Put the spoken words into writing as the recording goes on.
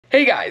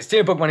Hey guys,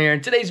 Tim Pokemon here.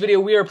 In today's video,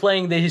 we are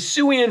playing the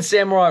Hisuian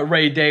Samurott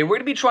Raid Day. We're going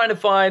to be trying to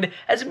find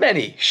as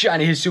many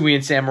shiny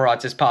Hisuian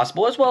Samurotts as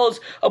possible, as well as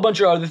a bunch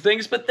of other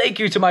things. But thank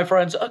you to my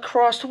friends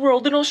across the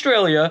world in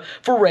Australia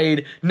for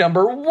raid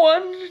number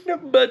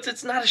 1. But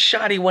it's not a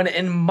shiny one,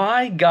 and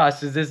my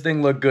gosh, does this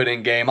thing look good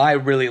in game. I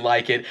really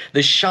like it.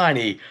 The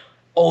shiny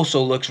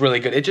also looks really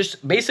good. It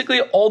just,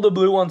 basically, all the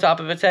blue on top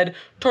of its head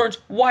turns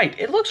white.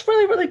 It looks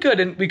really, really good,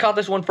 and we caught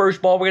this one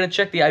first ball. We're going to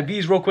check the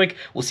IVs real quick.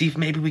 We'll see if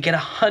maybe we get a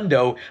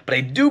hundo, but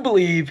I do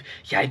believe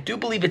it's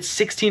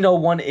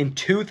 1601 in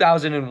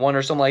 2001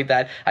 or something like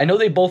that. I know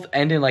they both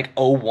end in, like,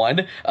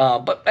 01,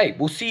 but, hey,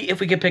 we'll see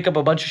if we can pick up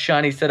a bunch of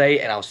shinies today,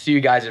 and I'll see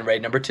you guys in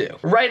raid number 2.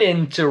 Right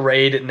into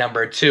raid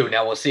number 2.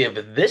 Now, we'll see if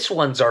this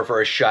one's our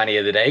first shiny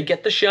of the day.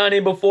 Get the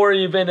shiny before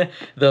even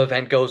the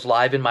event goes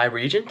live in my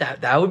region.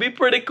 That would be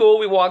pretty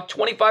cool. We walked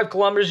 25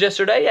 kilometers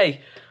yesterday.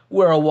 Hey,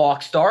 we're a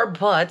walk star,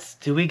 but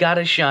do we got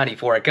a shiny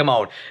for it? Come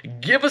on,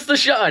 give us the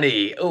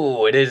shiny.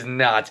 Oh, it is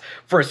not.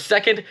 For a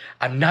second,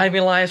 I'm not even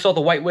gonna lie, I saw the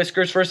white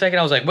whiskers for a second.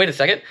 I was like, wait a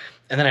second.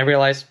 And then I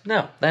realized,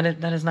 no, that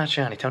is not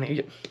shiny,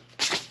 Tony.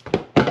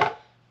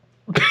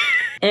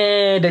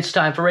 And it's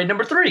time for raid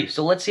number 3.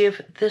 So let's see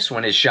if this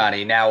one is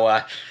shiny. Now,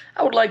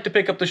 I would like to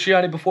pick up the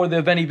shiny before the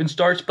event even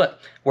starts, but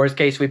worst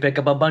case, we pick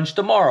up a bunch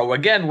tomorrow.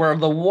 Again, we're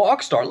the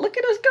walk star. Look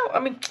at us go. I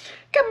mean,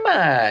 come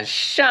on,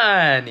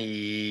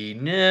 shiny.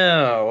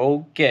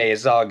 No, okay,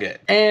 it's all good.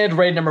 And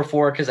raid number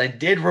 4, because I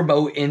did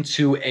remote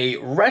into a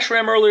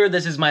Reshiram earlier.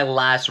 This is my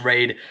last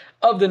raid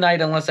of the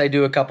night, unless I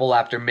do a couple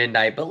after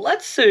midnight. But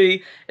let's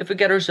see if we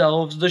get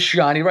ourselves the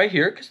shiny right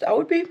here, because that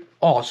would be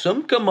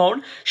awesome. Come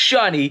on,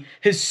 shiny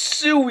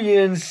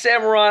Hisuian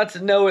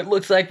Samurott. No, it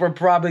looks like we're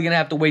probably gonna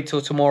have to wait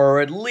till tomorrow, or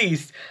at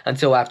least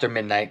until after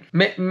midnight.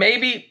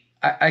 Maybe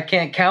I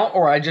can't count,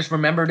 or I just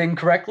remembered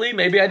incorrectly.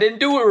 Maybe I didn't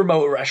do a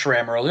remote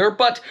Reshiram earlier,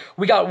 but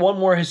we got one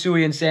more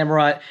Hisuian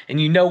Samurott, and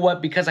you know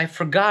what? Because I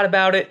forgot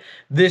about it,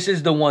 this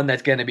is the one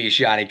that's gonna be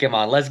shiny. Come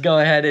on, let's go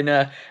ahead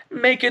and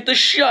make it the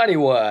shiny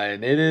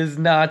one. It is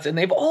not, and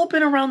they've all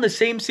been around the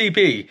same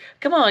CP.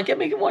 Come on, get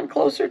me one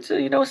closer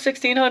to,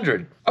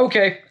 1600.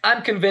 Okay,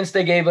 I'm convinced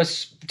they gave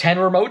us 10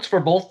 remotes for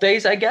both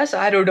days, I guess.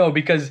 I don't know,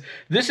 because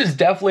this is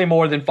definitely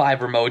more than 5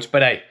 remotes,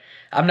 but hey,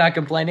 I'm not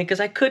complaining because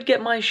I could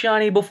get my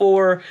shiny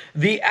before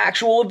the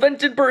actual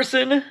event in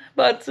person,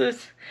 but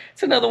it's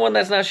another one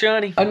that's not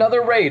shiny.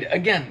 Another raid.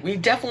 Again, we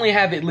definitely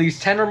have at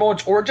least 10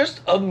 remotes or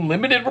just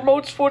unlimited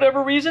remotes for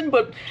whatever reason,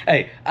 but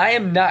hey, I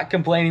am not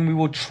complaining. We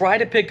will try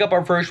to pick up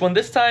our first one.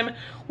 This time,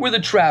 we're the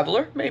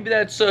Traveler. Maybe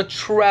that's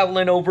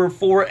traveling over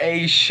for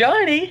a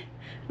shiny.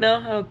 No?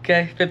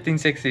 Okay,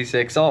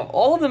 1566.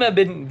 All of them have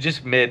been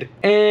just mid.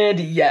 And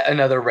yet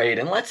another raid.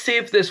 And let's see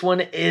if this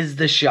one is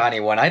the shiny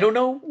one. I don't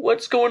know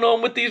what's going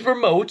on with these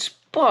remotes,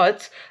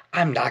 but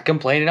I'm not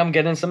complaining. I'm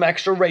getting some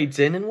extra raids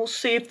in, and we'll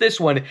see if this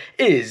one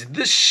is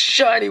the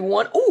shiny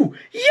one. Ooh,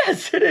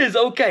 yes, it is.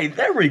 Okay,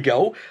 there we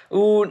go.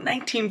 Ooh,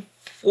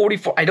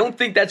 1944. I don't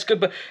think that's good,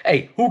 but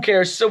hey, who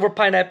cares? Silver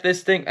Pineapple,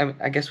 this thing. I mean,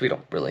 I guess we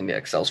don't really need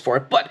XLs for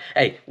it, but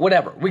hey,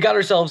 whatever. We got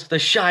ourselves the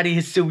shiny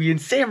Hisuian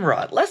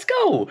Samurott. Let's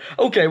go.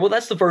 Okay, well,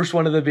 that's the first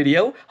one of the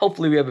video.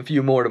 Hopefully, we have a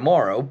few more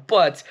tomorrow,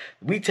 but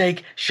we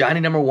take shiny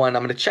number 1.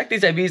 I'm going to check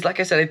these IVs.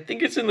 Like I said, I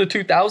think it's in the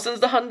 2000s,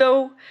 the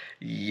hundo.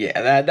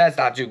 Yeah, that's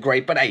not too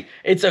great, but hey,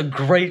 it's a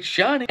great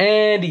shiny.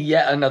 And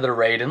yet another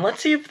raid, and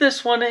let's see if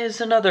this one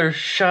is another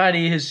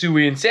shiny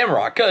Hisuian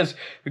Samurott, because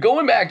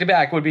going back to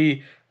back would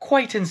be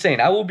quite insane.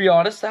 I will be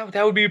honest, that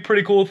would be a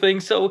pretty cool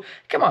thing. So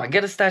come on,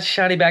 get us that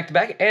shiny back to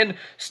back. And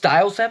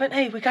Style 7,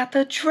 hey, we got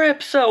the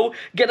drip, so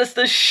get us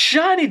the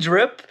shiny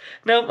drip.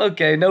 No,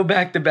 okay, no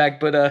back to back,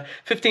 but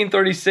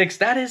 1536,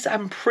 that is,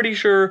 I'm pretty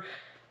sure,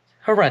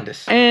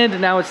 horrendous. And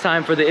now it's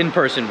time for the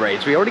in-person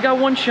raids. We already got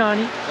one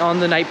shiny on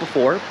the night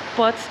before,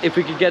 but if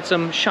we could get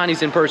some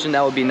shinies in person,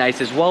 that would be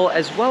nice as well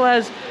as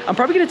I'm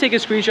probably gonna take a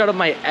screenshot of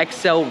my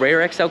XL,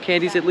 rare XL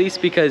candies at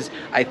least, because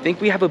I think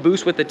we have a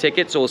boost with the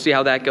ticket, so we'll see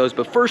how that goes.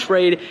 But first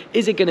raid,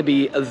 is it gonna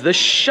be the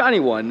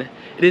shiny one?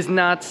 It is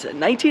not.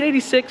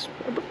 1986,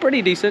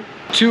 pretty decent.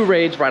 2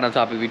 raids right on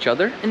top of each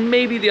other, and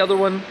maybe the other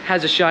one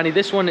has a shiny.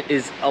 This one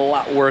is a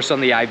lot worse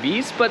on the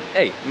IVs, but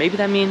hey, maybe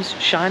that means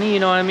shiny, you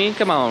know what I mean?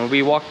 Come on,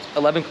 we walked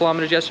 11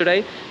 kilometers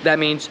yesterday. That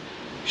means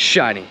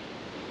shiny.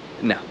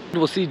 No.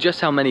 We'll see just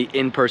how many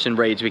in-person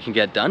raids we can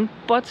get done,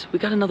 but we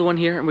got another one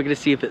here, and we're gonna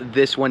see if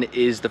this one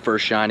is the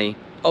first shiny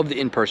of the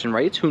in-person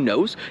raids. Who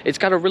knows? It's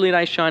got a really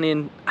nice shiny,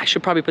 and I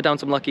should probably put down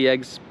some lucky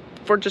eggs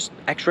for just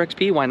extra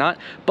XP, why not?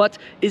 But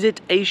is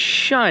it a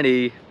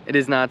shiny? It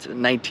is not.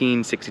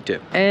 1962.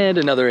 And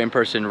another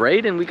in-person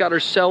raid, and we got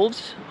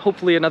ourselves,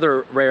 hopefully,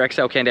 another rare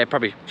XL candy. I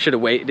probably should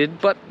have waited,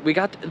 but we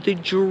got the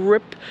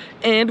drip,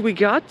 and we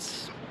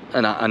got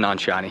a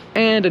non-shiny.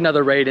 And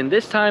another raid, and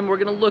this time we're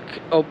gonna look.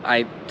 Oh,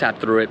 I tapped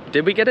through it.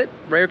 Did we get it?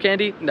 Rare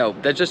candy? No,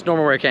 that's just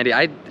normal rare candy.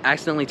 I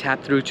accidentally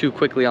tapped through too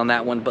quickly on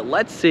that one, but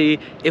let's see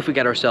if we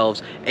get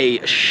ourselves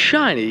a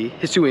shiny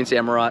Hisuian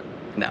Samurott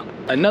No.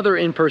 Another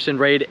in-person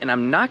raid, and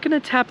I'm not gonna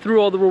tap through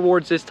all the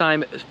rewards this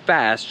time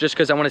fast, just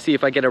because I want to see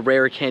if I get a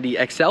rare candy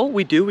XL.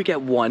 We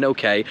get one,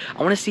 okay.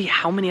 I want to see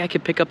how many I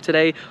can pick up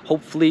today.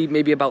 Hopefully,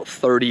 maybe about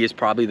 30 is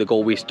probably the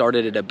goal. We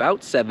started at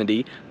about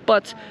 70,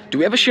 but do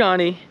we have a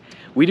shiny?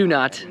 We do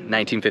not.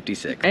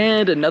 1956.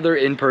 And another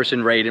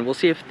in-person raid, and we'll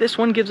see if this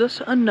one gives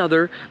us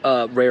another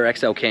rare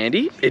XL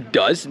candy. It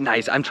does.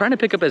 Nice. I'm trying to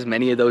pick up as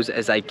many of those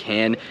as I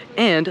can,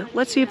 and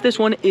let's see if this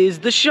one is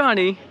the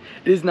shiny.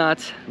 It is not.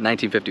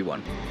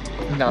 1951.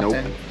 Nothing.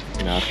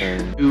 Nope.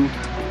 Nothing. 2,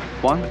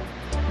 1.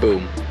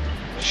 Boom.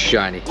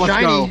 Shiny. Let's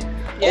Shiny. go.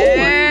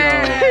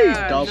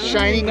 Yeah. Double.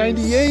 Shiny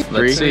 98.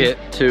 Let's see it.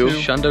 2.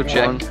 Shundo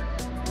check. 1.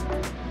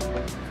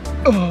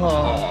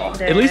 Oh,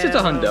 At least it's a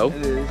hundo.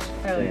 it is.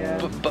 Hell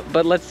yeah.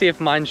 But let's see if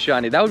mine's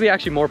shiny. That would be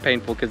actually more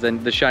painful because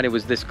then the shiny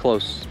was this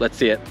close. Let's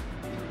see it.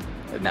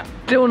 No.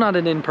 Still not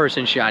an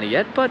in-person shiny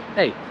yet, but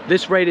hey,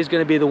 this raid is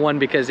going to be the one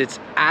because it's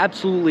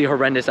absolutely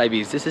horrendous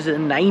IVs. This is a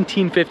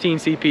 1915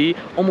 CP,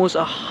 almost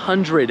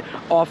 100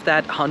 off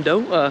that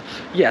hundo.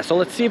 Yeah, so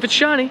let's see if it's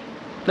shiny.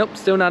 Nope,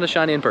 still not a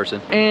shiny in person.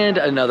 And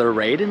another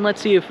raid, and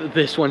let's see if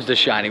this one's the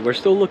shiny. We're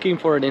still looking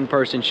for an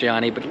in-person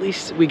shiny, but at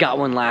least we got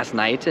one last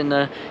night, and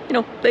you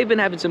know, they've been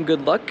having some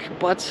good luck,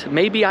 but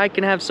maybe I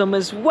can have some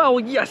as well.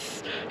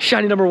 Yes,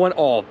 shiny number 1.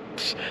 Oh,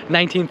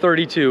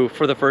 1932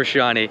 for the first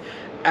shiny,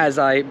 as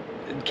I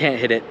can't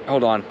hit it.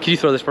 Hold on, can you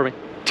throw this for me?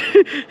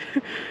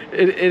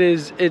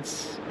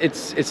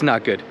 It's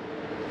not good.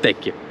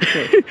 Thank you.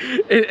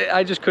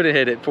 I just couldn't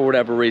hit it for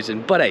whatever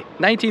reason. But hey,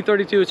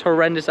 1932, it's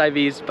horrendous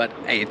IVs, but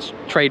hey, it's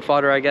trade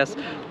fodder, I guess.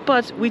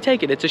 But we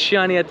take it. It's a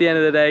shiny at the end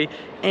of the day.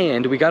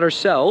 And we got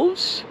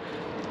ourselves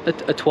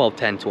a 12,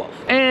 10, 12.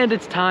 And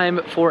it's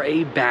time for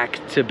a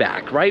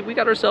back-to-back, right? We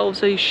got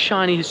ourselves a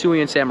shiny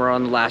Hisuian Samurott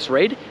on the last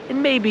raid.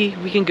 And maybe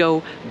we can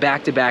go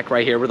back-to-back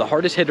right here. We're the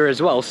hardest hitter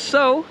as well.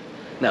 So,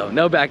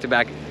 no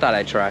back-to-back. Thought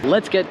I'd try.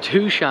 Let's get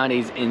 2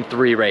 shinies in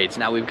 3 raids.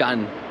 Now, we've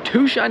gotten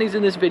 2 shinies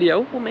in this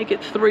video. We'll make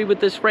it 3 with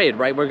this raid,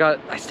 right?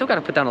 I still got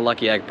to put down a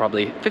lucky egg,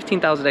 probably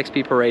 15,000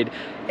 XP per raid.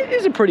 It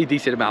is a pretty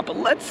decent amount, but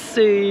let's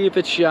see if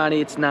it's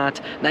shiny. It's not.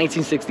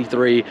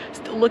 1963.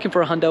 Still looking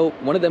for a hundo.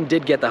 One of them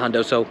did get the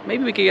hundo, so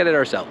maybe we can get it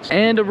ourselves.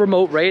 And a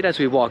remote raid as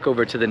we walk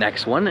over to the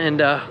next one.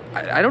 And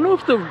I don't know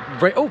if the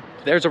raid... Oh,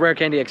 there's a rare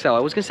candy XL. I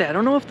was gonna say, I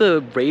don't know if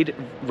the raid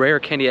rare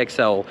candy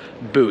XL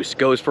boost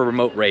goes for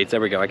remote raids.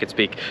 There we go, I could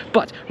speak.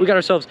 But we got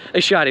ourselves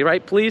a shiny,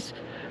 right? Please.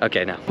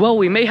 Okay, now. Well,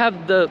 we may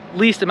have the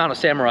least amount of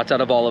Samurotts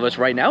out of all of us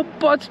right now,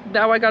 but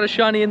now I got a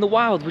shiny in the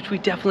wild, which we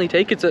definitely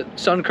take. It's a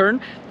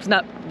Sunkern. It's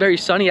not very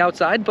sunny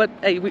outside, but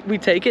hey, we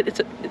take it. It's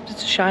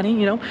a shiny,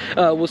 you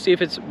know. We'll see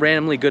if it's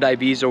randomly good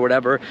IVs or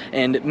whatever,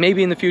 and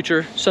maybe in the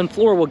future,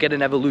 Sunflora will get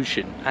an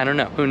evolution. I don't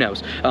know, who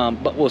knows?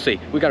 But we'll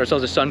see. We got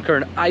ourselves a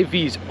Sunkern.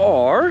 IVs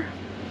are...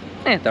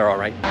 they're all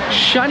right.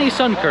 Shiny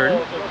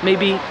Sunkern,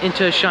 maybe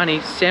into shiny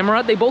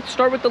Samurott. They both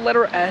start with the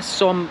letter S,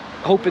 so I'm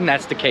hoping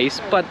that's the case.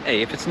 But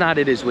hey, if it's not,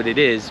 it is what it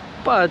is.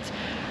 But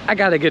I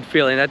got a good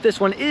feeling that this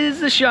one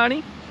is the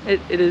shiny. It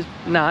is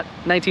not.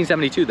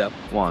 1972 though.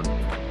 1.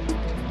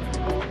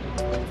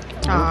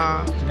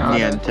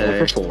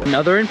 Niente.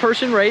 Another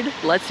in-person raid.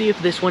 Let's see if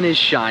this one is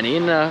shiny.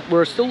 And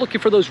we're still looking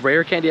for those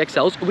rare candy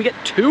XLs. We get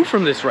 2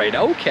 from this raid.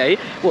 Okay,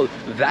 well,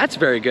 that's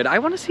very good. I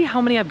want to see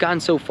how many I've gotten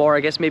so far. I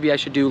guess maybe I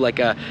should do like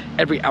a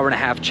every hour and a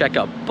half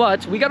checkup.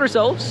 But we got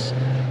ourselves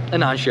a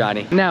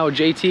non-shiny. Now,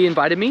 JT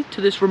invited me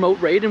to this remote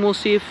raid, and we'll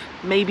see if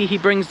maybe he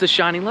brings the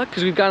shiny luck,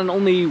 because we've gotten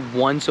only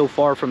 1 so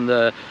far from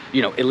the,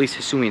 you know, at least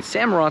Hisuian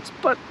Samurotts.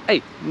 But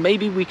hey,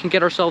 maybe we can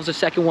get ourselves a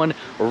second one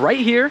right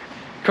here,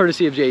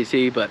 courtesy of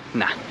JC, but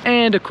nah.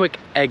 And a quick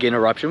egg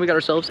interruption. We got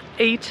ourselves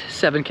 8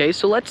 7Ks,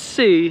 so let's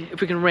see if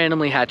we can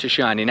randomly hatch a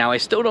shiny. Now, I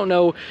still don't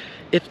know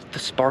if the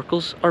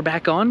sparkles are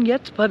back on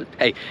yet, but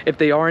hey, if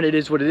they aren't, it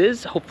is what it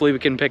is. Hopefully we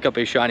can pick up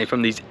a shiny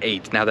from these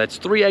 8. Now that's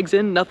 3 eggs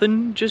in,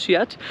 nothing just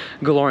yet.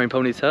 Galarian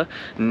Ponyta,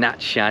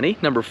 not shiny.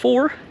 Number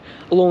 4,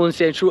 Alolan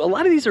Sandshrew. A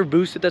lot of these are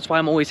boosted, that's why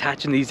I'm always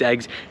hatching these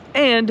eggs.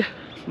 And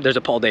there's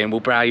a Paldean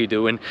Whoop. How you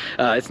doing?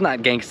 It's not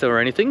gangsta or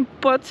anything,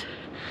 but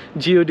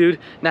Geodude,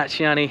 not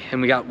shiny.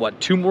 And we got, what,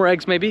 2 more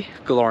eggs maybe?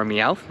 Galarian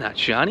Meowth, not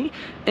shiny.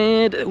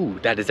 And, ooh,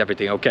 that is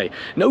everything. Okay,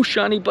 no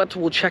shiny, but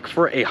we'll check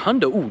for a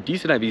hundo. Ooh,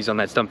 decent IVs on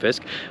that Stumpfisk.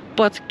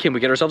 But can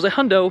we get ourselves a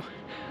hundo?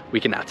 We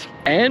cannot.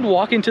 And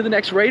walking to the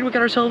next raid, we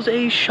got ourselves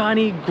a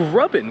shiny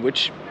Grubbin,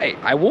 which, hey,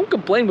 I won't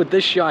complain with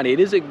this shiny. It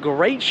is a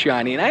great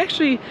shiny, and I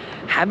actually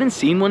haven't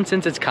seen one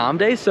since its Calm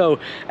Day, so,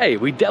 hey,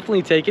 we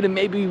definitely take it, and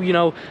maybe, you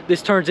know,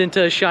 this turns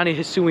into a shiny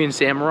Hisuian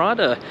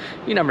Samurott.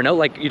 You never know,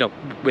 like, you know,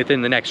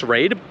 within the next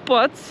raid,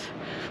 but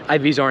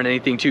IVs aren't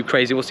anything too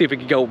crazy. We'll see if we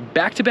can go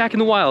back-to-back in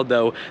the wild,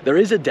 though. There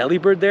is a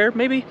Delibird there.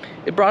 Maybe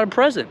it brought a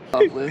present.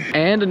 Lovely.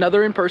 And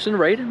another in-person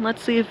raid, and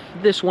let's see if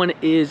this one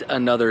is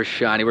another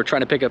shiny. We're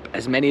trying to pick up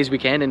as many as we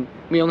can, and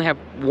we only have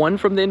 1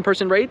 from the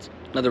in-person raids.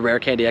 Another rare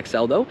candy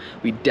XL, though.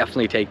 We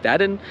definitely take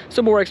that, and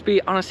some more XP.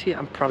 Honestly,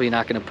 I'm probably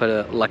not going to put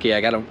a lucky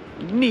egg. I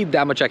don't need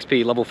that much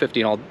XP, level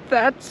 50 and all.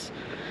 That's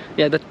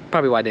Yeah, that's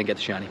probably why I didn't get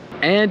the shiny.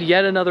 And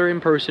yet another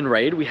in-person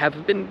raid. We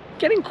have been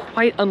getting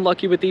quite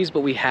unlucky with these, but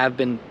we have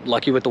been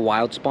lucky with the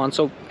wild spawn.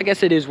 So I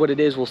guess it is what it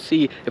is. We'll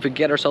see if we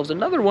get ourselves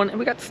another one. And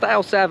we got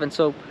Style 7.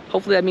 So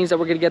hopefully that means that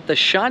we're going to get the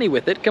shiny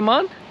with it. Come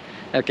on.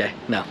 Okay,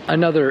 no.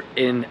 Another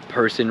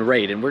in-person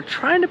raid. And we're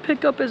trying to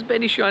pick up as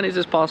many shinies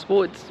as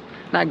possible. It's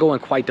not going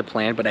quite to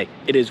plan, but hey,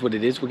 it is what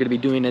it is. We're going to be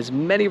doing as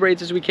many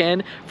raids as we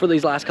can for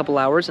these last couple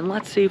hours, and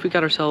let's see if we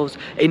got ourselves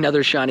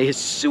another shiny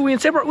Hisuian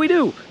Samurott. We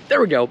do. There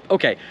we go.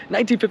 Okay,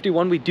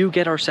 1951. We do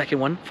get our second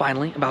one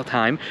finally. About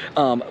time.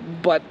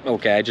 But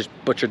okay, I just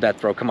butchered that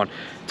throw. Come on,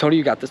 Tony,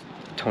 you got this.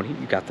 Tony,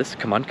 you got this.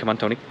 Come on,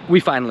 Tony. We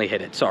finally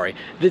hit it. Sorry,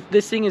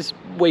 this thing is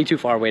way too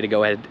far away to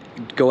go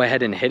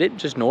ahead and hit it.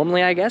 Just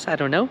normally, I guess. I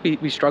don't know.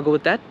 We struggle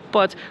with that,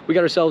 but we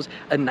got ourselves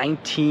a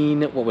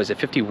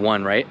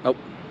 51, right? Oh.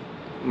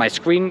 My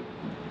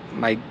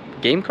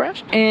game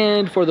crashed.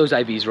 And for those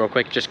IVs real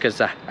quick, just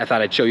because I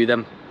thought I'd show you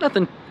them.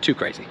 Nothing too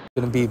crazy.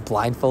 Gonna be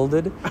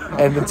blindfolded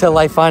and until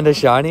I find a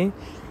shiny.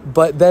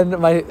 But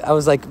then I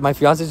was like, my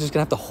fiance's just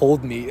gonna have to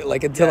hold me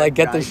like until I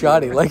get the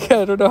shiny. Like,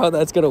 I don't know how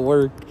that's gonna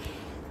work.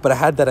 But I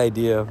had that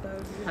idea.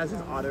 Has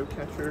an auto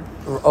catcher.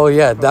 Oh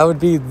yeah, that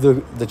would be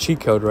the cheat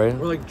code, right?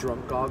 Or like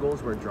drunk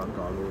goggles, wear drunk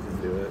goggles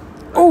and do it.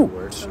 Oh,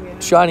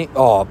 shiny.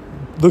 Oh,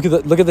 look at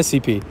the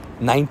CP.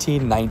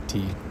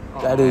 1990.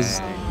 That is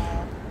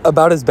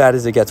about as bad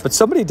as it gets. But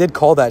somebody did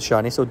call that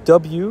shiny, so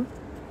W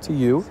to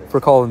you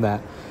for calling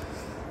that.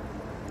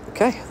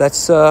 Okay,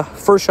 that's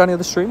first shiny of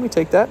the stream. We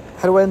take that.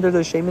 How do I enter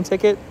the Shaman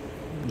ticket?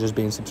 Just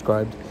being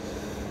subscribed.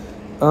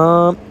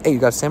 Hey, you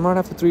got Samurott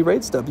after 3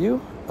 raids,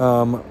 W.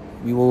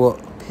 We will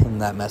pin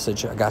that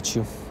message. I got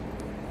you.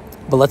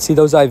 But let's see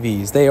those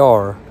IVs. They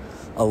are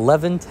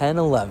 11, 10,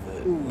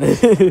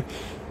 11.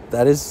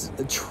 That is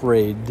a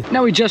trade.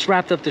 Now we just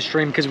wrapped up the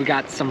stream because we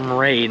got some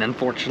rain.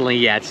 Unfortunately,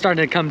 yeah, it's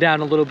starting to come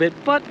down a little bit,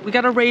 but we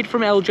got a raid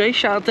from LJ.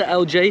 Shout out to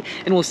LJ,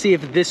 and we'll see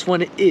if this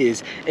one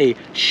is a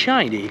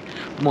shiny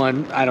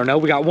one. I don't know.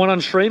 We got one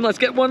on stream. Let's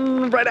get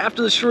one right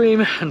after the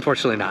stream.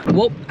 Unfortunately not.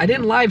 Well, I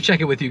didn't live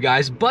check it with you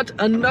guys, but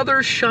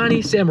another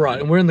shiny Samurott,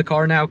 and we're in the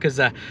car now because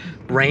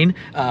rain.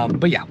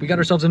 But yeah, we got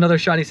ourselves another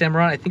shiny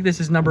Samurott. I think this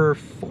is number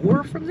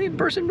 4 from the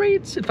in-person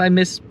raids, if I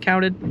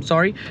miscounted. I'm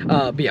sorry.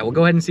 But yeah, we'll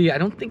go ahead and see. I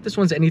don't think this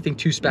one's anything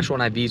too special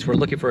on IVs. We're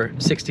looking for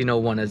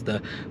 1601 as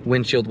the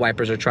windshield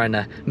wipers are trying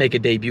to make a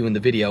debut in the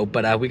video.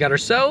 But we got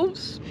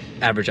ourselves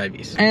average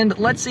IVs. And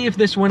let's see if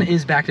this one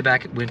is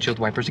back-to-back windshield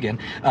wipers again.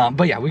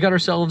 But yeah, we got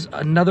ourselves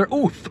another.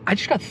 Oh, I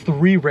just got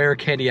 3 rare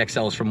candy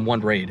XLs from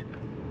one raid.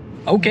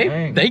 Okay,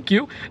 dang. Thank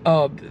you.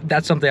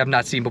 That's something I've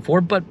not seen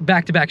before, but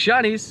back-to-back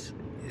shinies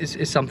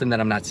is something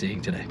that I'm not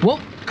seeing today. Well,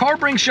 car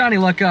brings shiny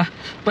luck,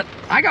 but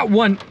I got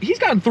one. He's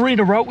gotten 3 in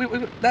a row.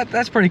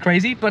 That's pretty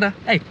crazy, but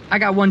hey, I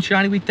got 1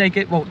 shiny. We take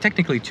it. Well,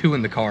 technically 2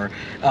 in the car,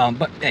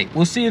 but hey,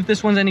 we'll see if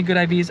this one's any good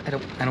IVs.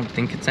 I don't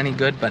think it's any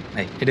good, but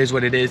hey, it is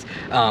what it is.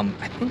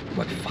 I think,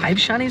 what, 5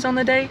 shinies on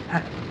the day?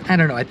 I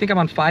don't know. I think I'm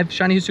on 5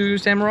 shiny Hisuian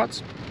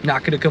Samurotts.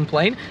 Not gonna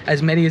complain,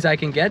 as many as I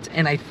can get,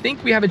 and I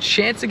think we have a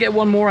chance to get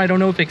one more. I don't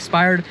know if it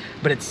expired,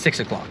 but it's 6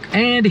 o'clock.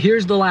 And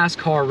here's the last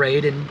car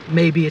raid, and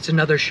maybe it's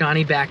another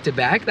shiny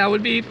back-to-back. That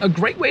would be a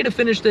great way to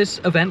finish this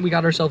event. We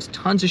got ourselves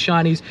tons of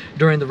shinies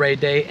during the raid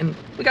day, and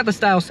we got the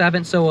Style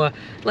 7, so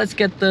let's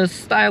get the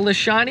stylish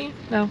shiny.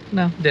 No,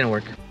 didn't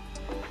work.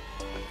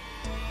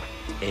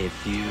 A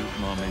few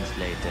moments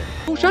later.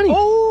 Oh, shiny!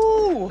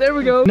 Oh, there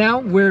we go. Now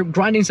we're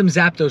grinding some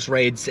Zapdos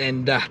raids,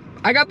 and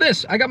I got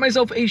this. I got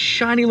myself a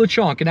shiny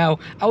Lechonk. Now,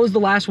 I was the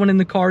last one in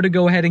the car to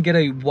go ahead and get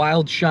a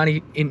wild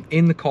shiny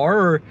in the car,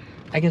 or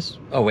I guess,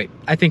 oh wait,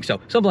 I think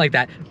so. Something like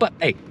that. But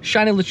hey,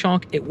 shiny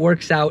Lechonk, it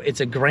works out. It's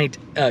a great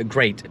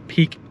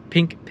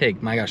pink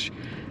pig. My gosh.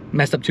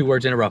 Messed up 2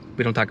 words in a row.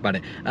 We don't talk about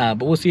it. But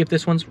we'll see if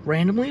this one's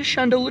randomly a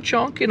Shundo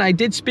Lechonk, and I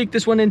did speak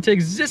this one into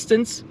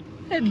existence.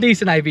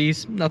 Decent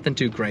IVs, nothing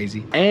too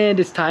crazy. And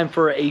it's time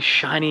for a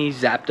shiny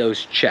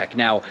Zapdos check.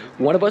 Now,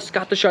 one of us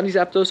got the shiny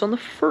Zapdos on the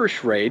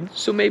first raid,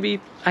 so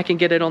maybe I can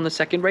get it on the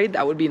second raid.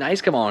 That would be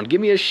nice. Come on, give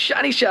me a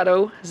shiny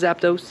shadow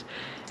Zapdos.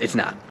 It's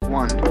not.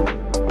 1.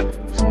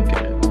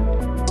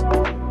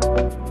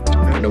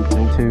 Nope.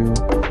 2,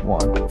 1.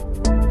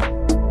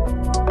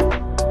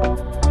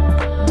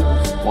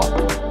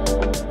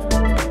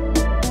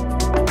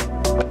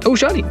 1. Oh,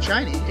 shiny.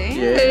 Shiny.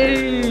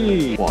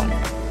 Hey. 1.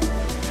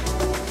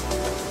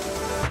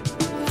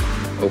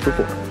 0 for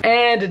 4.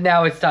 And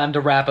now it's time to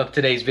wrap up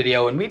today's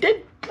video, and we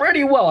did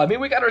pretty well. I mean,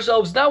 we got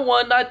ourselves not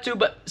 1, not 2,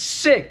 but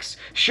 6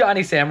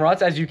 shiny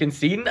Samurotts, as you can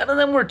see. None of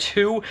them were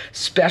too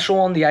special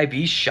on the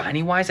IV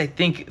shiny-wise. I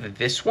think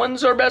this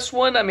one's our best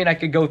one. I mean, I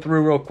could go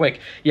through real quick.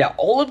 Yeah,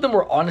 all of them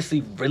were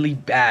honestly really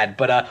bad,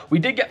 but we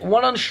did get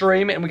 1 on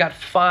stream, and we got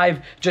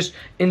 5 just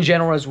in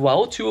general as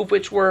well, 2 of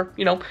which were,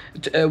 you know,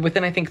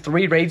 within, I think,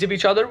 3 raids of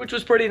each other, which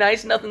was pretty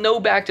nice. No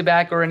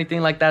back-to-back or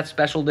anything like that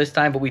special this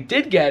time, but we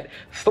did get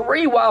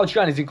 3 wild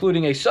shinies,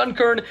 including a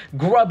Sunkern,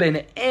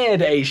 Grubbin,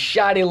 and a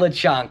shiny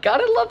Lechonk.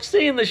 Gotta love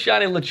seeing the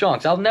shiny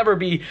Lechonks. I'll never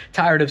be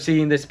tired of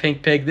seeing this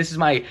pink pig. This is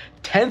my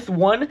 10th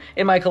one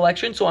in my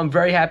collection, so I'm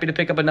very happy to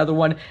pick up another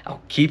one.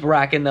 I'll keep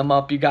racking them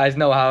up. You guys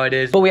know how it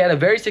is. But we had a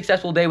very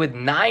successful day with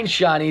 9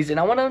 shinies, and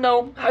I want to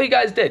know how you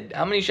guys did.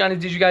 How many shinies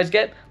did you guys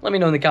get? Let me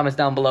know in the comments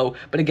down below.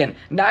 But again,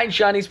 9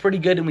 shinies, pretty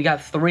good, and we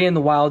got 3 in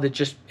the wild.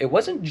 It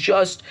wasn't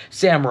just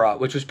Samurott,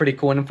 which was pretty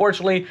cool. And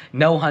unfortunately,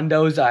 no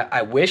hundos.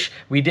 I wish.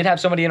 We did have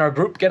somebody in our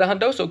group get a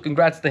hundo, so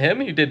congrats to him.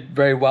 He did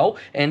very well.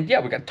 And yeah,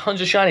 we got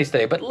tons of shinies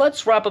today. But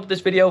let's wrap up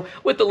this video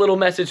with a little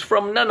message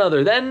from none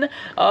other than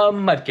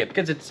Mudkip,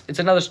 because it's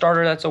another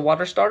starter that's a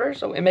water starter,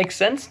 so it makes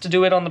sense to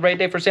do it on the raid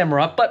day for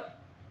Samurott. But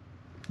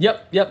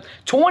Yep.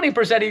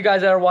 20% of you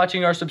guys that are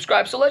watching are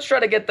subscribed, so let's try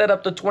to get that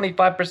up to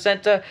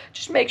 25%.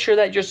 Just make sure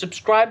that you're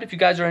subscribed if you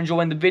guys are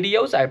enjoying the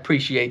videos. I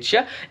appreciate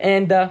you.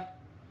 And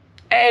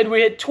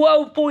we hit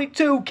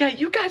 12.2K.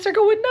 You guys are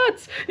going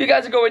nuts. You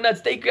guys are going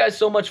nuts. Thank you guys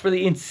so much for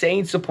the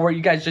insane support.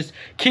 You guys just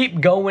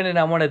keep going, and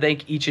I want to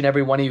thank each and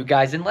every one of you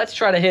guys. And let's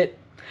try to hit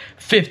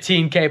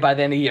 15K by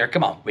the end of the year.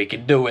 Come on, we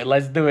can do it.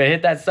 Let's do it.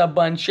 Hit that sub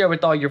button, share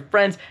with all your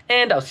friends,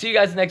 and I'll see you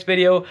guys in the next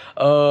video.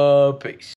 Peace.